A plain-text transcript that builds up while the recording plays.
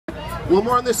One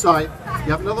more on this side.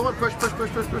 You have another one? Push, push, push,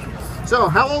 push, push. So,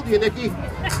 how old are you, Nikki?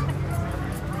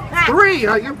 3.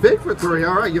 You're big for 3.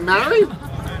 All right. You married?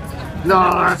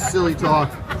 No, that's silly talk.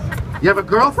 You have a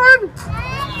girlfriend?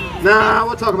 Nah,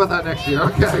 we'll talk about that next year.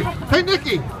 Okay. Hey,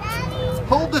 Nikki.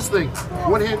 Hold this thing.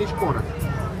 One hand each corner.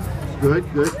 Good,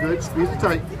 good, good. Squeeze it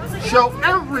tight. Show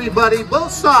everybody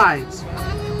both sides.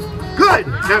 Good.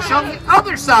 Now show the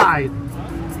other side.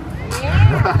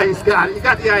 He's got it. You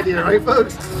got the idea, right,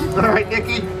 folks? All right,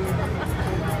 Nikki.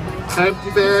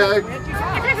 Empty bag.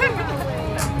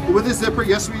 With the zipper,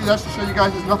 yes, that's to show you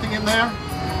guys there's nothing in there.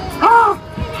 Ah!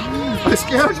 I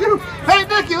scared you. Hey,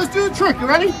 Nikki, let's do the trick. You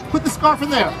ready? Put the scarf in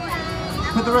there.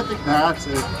 Put the red thing. That's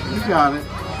it. You got it.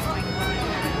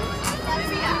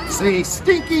 Say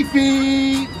stinky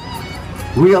feet.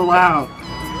 Real loud.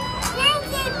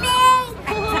 Stinky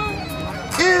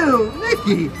feet. Ew,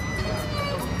 Nikki.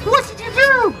 What did you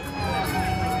do?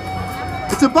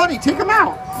 It's a bunny. Take him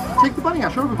out. Take the bunny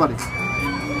out. Show everybody.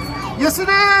 Yes, it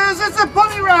is. It's a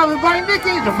bunny rabbit by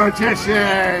Nikki, the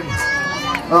magician.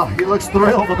 Oh, he looks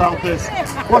thrilled about this.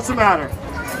 What's the matter?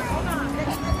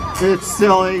 It's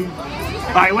silly.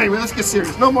 All right, wait, let's get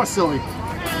serious. No more silly.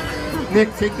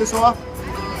 Nick, take this off.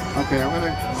 Okay, I'm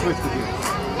going to switch with you.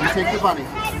 You take the bunny.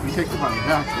 You take the bunny.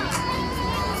 That's it.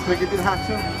 Can I give you the hat,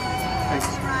 too? Thanks.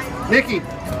 Nikki,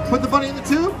 put the bunny in the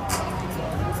tube.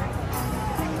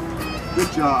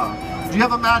 Good job. Do you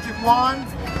have a magic wand?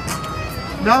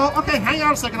 No? Okay, hang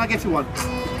on a second. I'll get you one.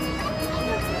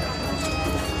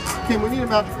 Kim, we need a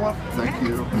magic wand. Thank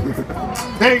you.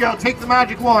 There you go. Take the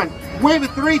magic wand. Wave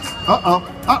it 3. Uh-oh.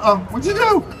 Uh-oh. What'd you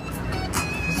do?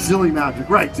 Silly magic.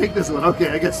 Right. Take this one. Okay,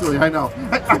 I get silly. I know.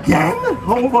 Again?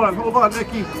 Hold on,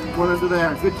 Nikki. One under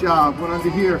there. Good job. One under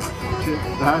here. Chin.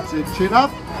 That's it. Chin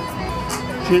up.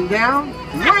 Chin down.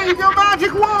 Wave your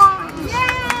magic wand.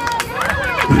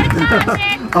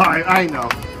 All right. I know.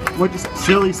 We're just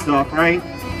silly stuff, right?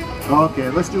 Okay.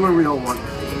 Let's do a real one.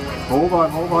 Hold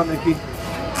on, Nikki.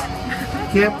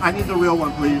 Kim, I need the real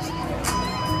one, please.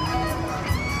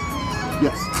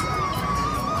 Yes.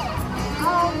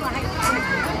 Oh my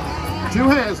God. 2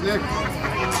 hands, Nick.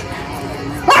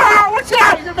 Ah, watch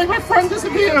out! You're gonna make my friend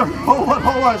disappear. Hold on.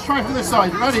 Let's try from this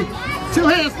side. You ready? 2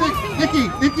 hands, Nikki.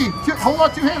 Hold on,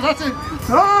 2 hands. That's it.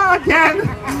 Ah, again.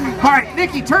 All right,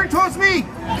 Nikki, turn towards me.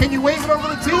 Can you wave it over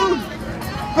the tube?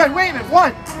 Good, wave it.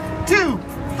 1, 2,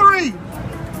 3,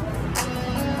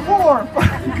 4.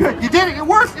 Good. You did it. It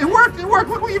worked.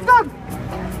 Look what you've done.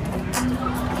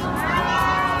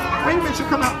 Wait a minute, she'll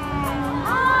come out.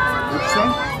 What'd you say?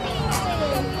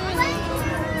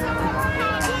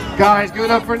 Guys, give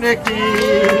it up for Nikki.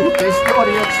 Face the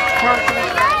audience. Perfect.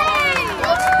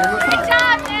 Good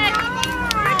job, Nick.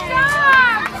 Good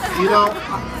job. You know,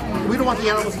 we don't want the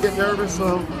animals to get nervous, so,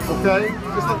 okay?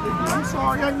 Just let Nikki, I'm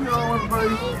sorry, I know,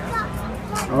 everybody.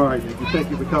 All right, Nikki, thank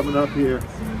you for coming up here.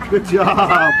 Good job.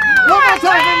 One more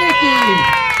time for Nikki.